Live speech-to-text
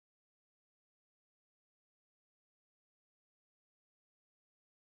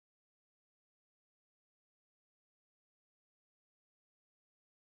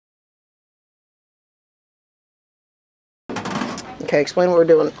Okay, explain what we're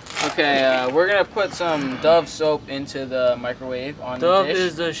doing. Okay, we're gonna put some Dove soap into the microwave on Dove the dish.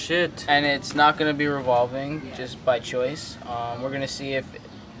 is the shit. And it's not gonna be revolving, just by choice. We're gonna see if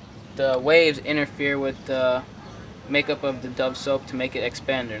the waves interfere with the makeup of the Dove soap to make it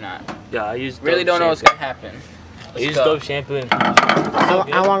expand or not. Yeah, I use. Really don't know what's gonna happen. I use Dove shampoo. And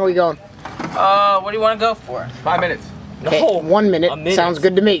How long are we going? What do you want to go for? 5 minutes. Okay, No, 1 minute. a minute. Sounds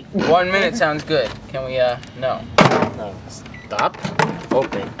good to me. 1 minute sounds good. Can we, no. No, stop.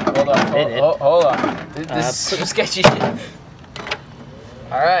 Open. Hold on, hold on. This is some sketchy shit.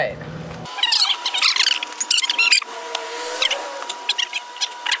 Alright.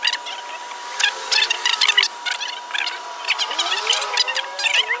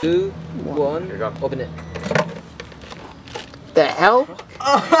 Two, one, open it. The hell?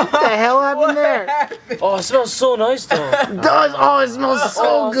 What the hell happened there? Oh, it smells so nice though. It does. Oh, it smells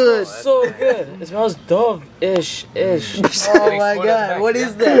so good. So good. It smells Dove-ish. Oh my god, what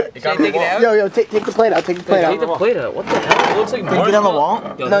is that? Should I take it out? Yo, take the plate out. Take the plate Take the out. plate out. What the hell? It looks like Take it on the wall?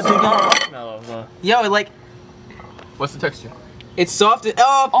 Yo, No, this is take it on the marshmallow. Yo, like, What's the texture? it's soft.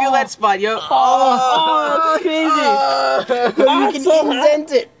 Oh, feel that spot, yo. Oh, that's crazy. You can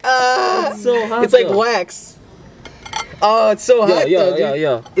indent it. It's so hot. It's like though. wax. Oh, it's so hot, though, dude.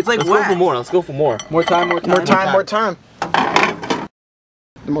 Yeah. It's like Let's wax. go for more. Let's go for more. More time. More time.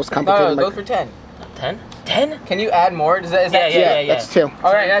 The most No, complicated. go for 10. 10? 10? Can you add more? Is that Yeah. That's 2.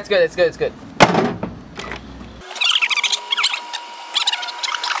 All right, that's good. It's good.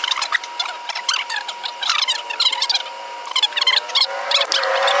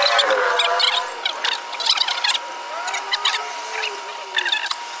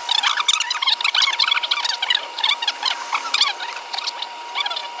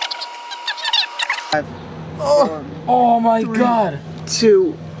 Oh my god.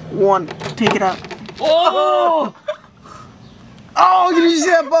 2, 1. Take it out. Oh! Oh, did you see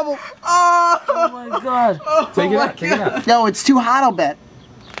that bubble? Oh my god. Take it out. No, it's too hot, I'll bet.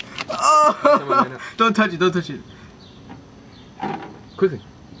 Don't touch it. Quickly.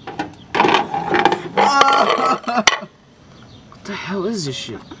 What the hell is this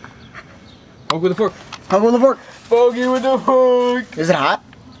shit? Poke with the fork. Poke with the fork. Bogey with the fork. Is it hot?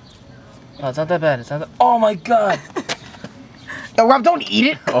 No, it's not that bad. It's not that. Oh my god. No, Rob, don't eat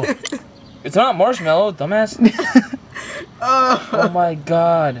it. Oh. It's not marshmallow, dumbass. Oh my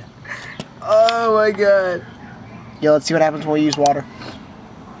god. Oh my god. Yo, let's see what happens when we use water.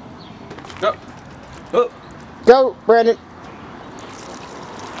 Go. Oh. Go, Brandon.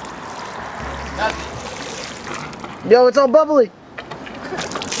 Yo, it's all bubbly.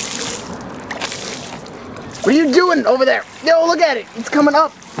 What are you doing over there? Yo, look at it. It's coming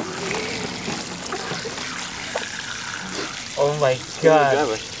up. Oh my god.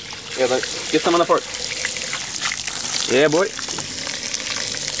 Yeah, but get some on the fork. Yeah, boy.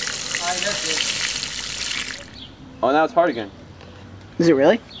 Oh, now it's hard again. Is it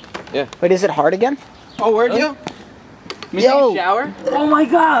really? Yeah. Wait, is it hard again? Oh, where'd you? Me Yo. take a shower? Oh my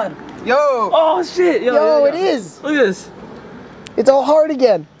god. Yo. Oh shit. Yo, it is. Look at this. It's all hard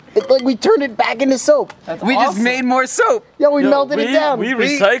again. It's like we turned it back into soap. We just made more soap. Yo, we melted it down. We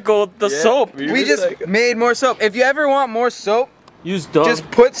recycled the soap. We just made more soap. If you ever want more soap, Use Dove.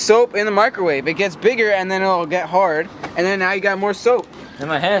 just put soap in the microwave. It gets bigger and then it'll get hard. And then now you got more soap. And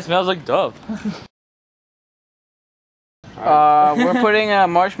my hand smells like Dove. We're putting a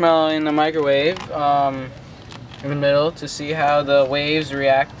marshmallow in the microwave in the middle to see how the waves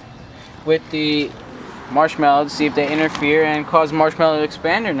react with the marshmallow to see if they interfere and cause marshmallow to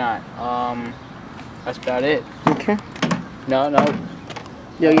expand or not. That's about it. Okay. No.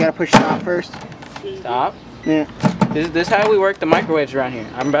 Yo, you gotta push stop first. Stop. Yeah. This is how we work the microwaves around here.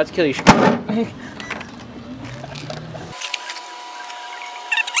 I'm about to kill you.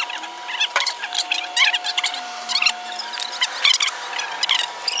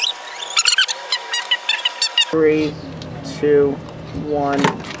 Three, 2, 1.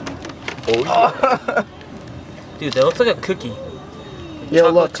 Dude, that looks like a cookie. Yo,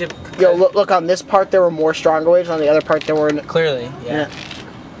 Chocolate look. chip Yo, look. On this part, there were more stronger waves. On the other part, there weren't. Clearly, yeah.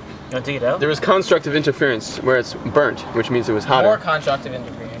 You wanna take it out? There was constructive interference where it's burnt, which means it was hotter. More constructive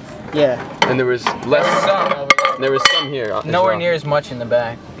interference. Yeah. And there was less. Some over there. There was some here. as Nowhere well. near as much in the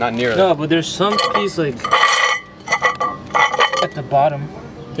back. Not nearly. No, but there's some piece like at the bottom.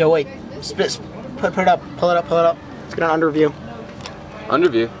 Yo, wait. Split. Put it up. Pull it up. It's gonna under view. Under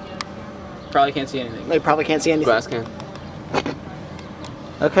view. Probably can't see anything. They probably can't see anything. Glass can.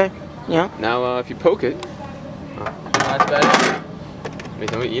 Okay. Yeah. Now, if you poke it, That's better. wait,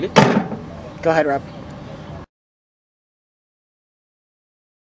 don't we eat it? Go ahead, Rob.